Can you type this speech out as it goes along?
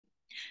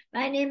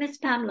My name is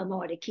Pamela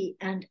Mordecai,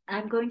 and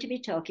I'm going to be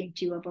talking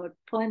to you about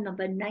poem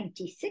number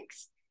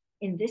 96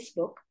 in this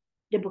book,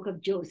 the Book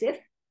of Joseph,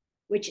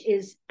 which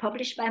is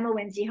published by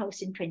Mowenzi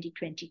House in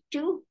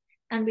 2022,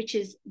 and which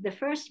is the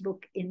first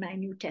book in my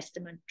New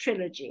Testament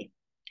trilogy.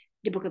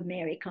 The Book of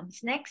Mary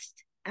comes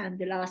next, and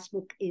the last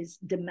book is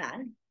The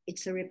Man.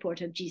 It's a report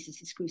of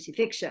Jesus'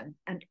 crucifixion,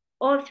 and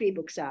all three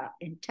books are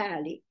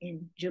entirely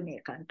in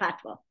Jamaican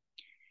patois.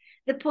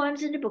 The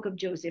poems in the Book of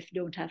Joseph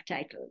don't have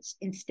titles.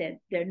 Instead,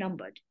 they're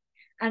numbered.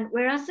 And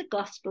whereas the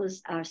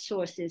Gospels are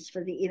sources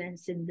for the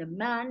events in The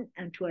Man,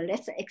 and to a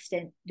lesser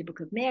extent, the Book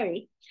of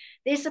Mary,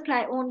 they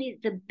supply only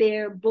the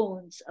bare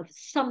bones of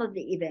some of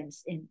the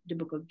events in the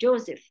Book of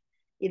Joseph.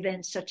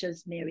 Events such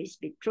as Mary's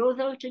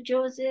betrothal to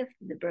Joseph,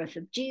 the birth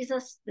of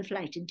Jesus, the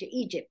flight into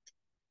Egypt.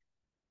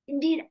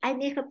 Indeed, I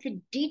make up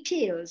the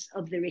details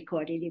of the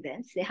recorded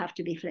events. They have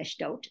to be fleshed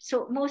out.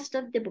 So most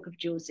of the Book of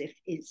Joseph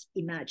is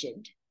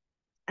imagined.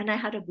 And I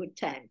had a good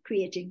time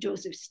creating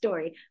Joseph's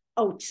story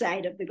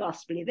outside of the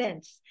gospel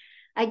events.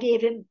 I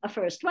gave him a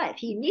first wife.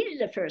 He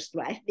needed a first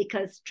wife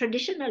because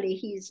traditionally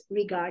he's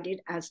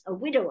regarded as a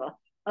widower,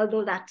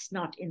 although that's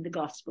not in the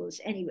gospels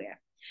anywhere.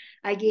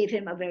 I gave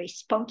him a very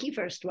spunky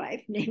first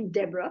wife named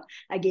Deborah.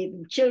 I gave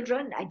him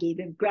children. I gave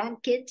him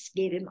grandkids,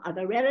 gave him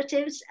other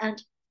relatives.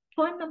 And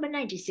poem number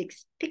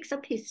 96 picks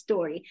up his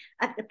story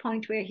at the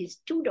point where his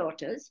two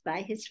daughters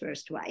by his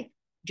first wife,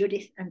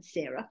 Judith and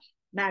Sarah,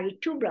 married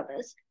two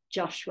brothers,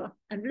 Joshua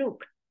and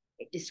Luke.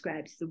 It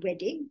describes the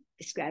wedding,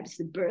 describes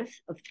the birth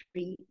of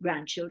three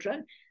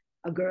grandchildren,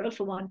 a girl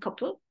for one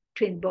couple,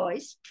 twin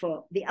boys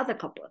for the other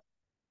couple.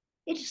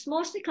 It is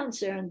mostly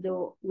concerned,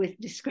 though, with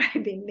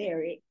describing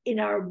Mary in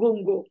our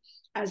gungo,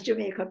 as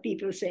Jamaica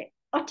people say,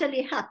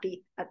 utterly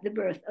happy at the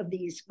birth of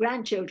these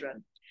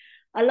grandchildren.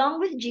 Along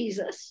with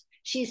Jesus,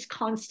 she's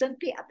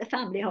constantly at the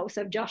family house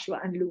of Joshua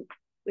and Luke,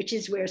 which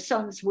is where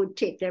sons would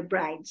take their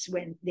brides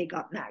when they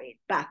got married,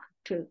 back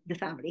to the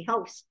family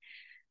house.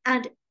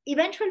 And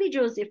eventually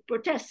Joseph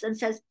protests and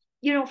says,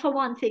 for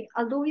one thing,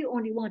 although you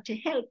only want to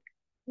help,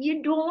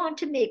 you don't want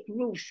to make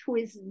Ruth, who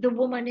is the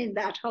woman in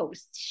that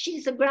house,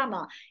 she's a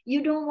grandma,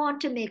 you don't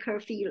want to make her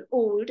feel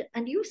old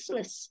and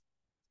useless.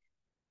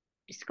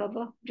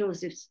 Discover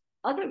Joseph's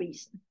other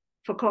reason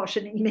for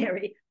cautioning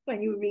Mary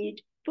when you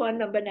read poem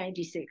number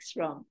 96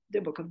 from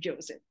the Book of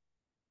Joseph.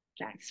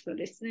 Thanks for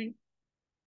listening.